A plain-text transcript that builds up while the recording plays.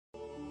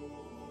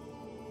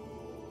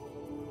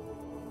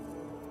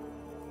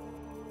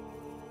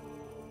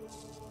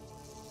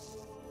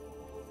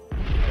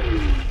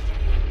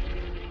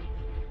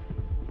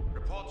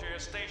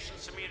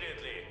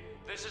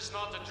This is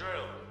not a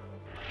drill.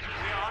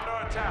 We are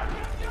under attack.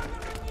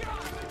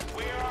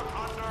 We are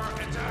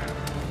under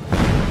attack.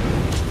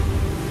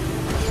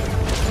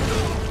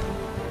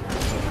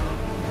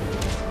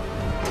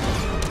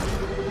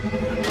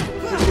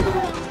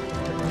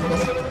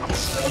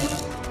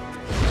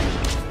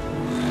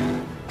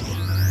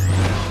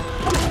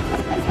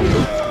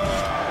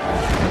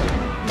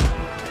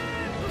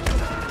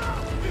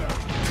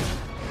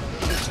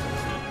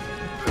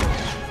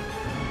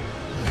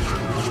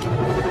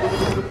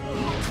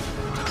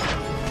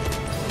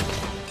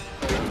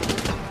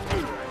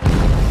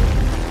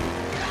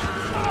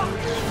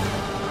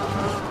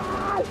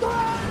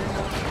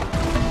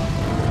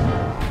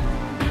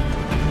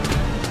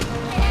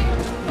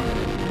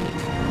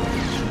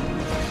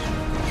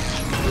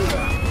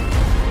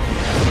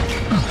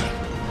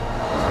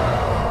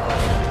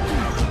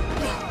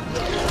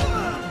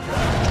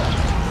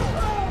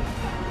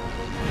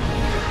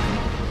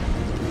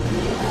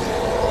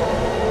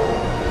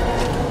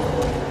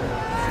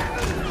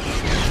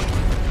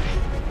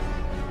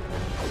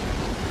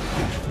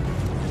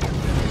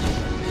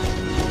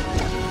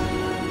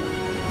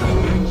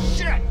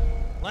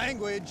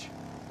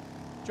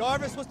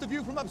 Jarvis, what's the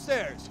view from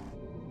upstairs?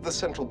 The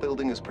central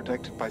building is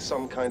protected by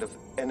some kind of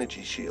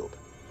energy shield.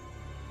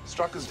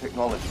 Strucker's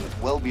technology is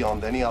well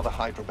beyond any other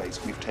Hydra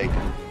base we've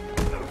taken.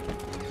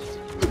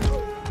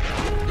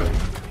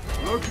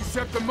 Loki's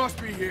scepter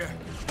must be here.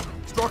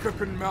 Strucker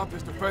couldn't mount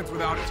this defense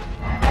without it.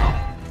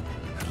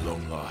 At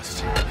long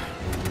last.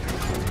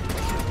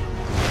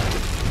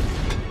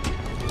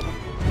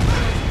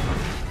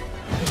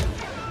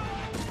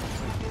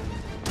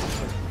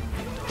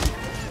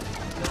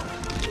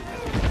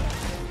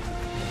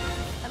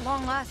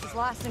 Long last is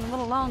lasting a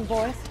little long,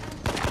 boys.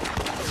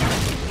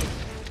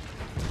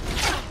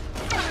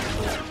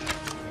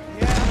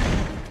 Yeah,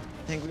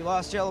 I think we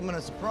lost the element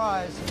of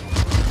surprise.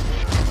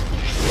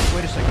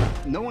 Wait a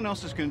second. No one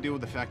else is going to deal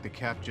with the fact that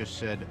Cap just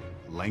said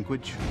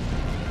language?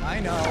 I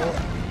know.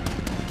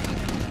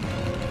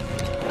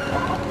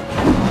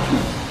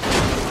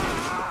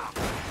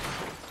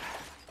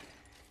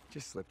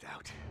 Just slipped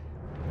out.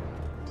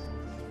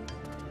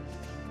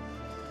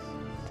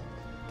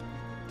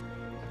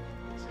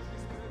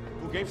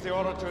 Who gave the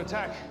order to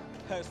attack?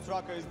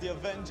 Strucker is the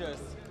Avengers.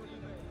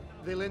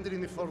 They landed in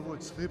the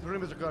forwards. The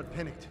perimeter guard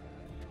panicked.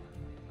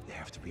 They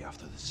have to be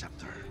after the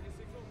scepter.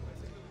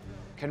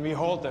 Can we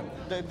hold them?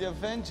 They're the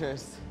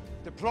Avengers.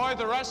 Deploy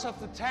the rest of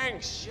the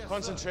tanks. Yes,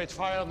 concentrate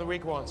fire on the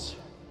weak ones.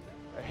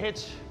 A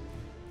hit,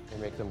 they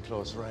make them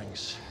close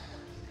ranks.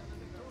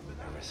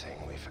 Everything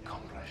we've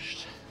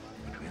accomplished.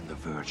 But we're on the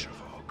verge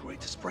of our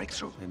greatest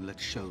breakthrough. Then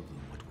let's show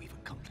them what we've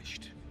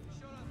accomplished.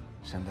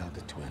 Send out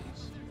the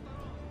twins.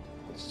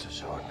 It's too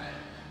soon.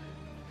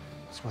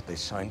 It's what they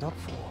signed up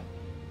for.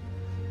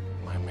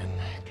 My men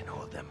Can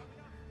hold them.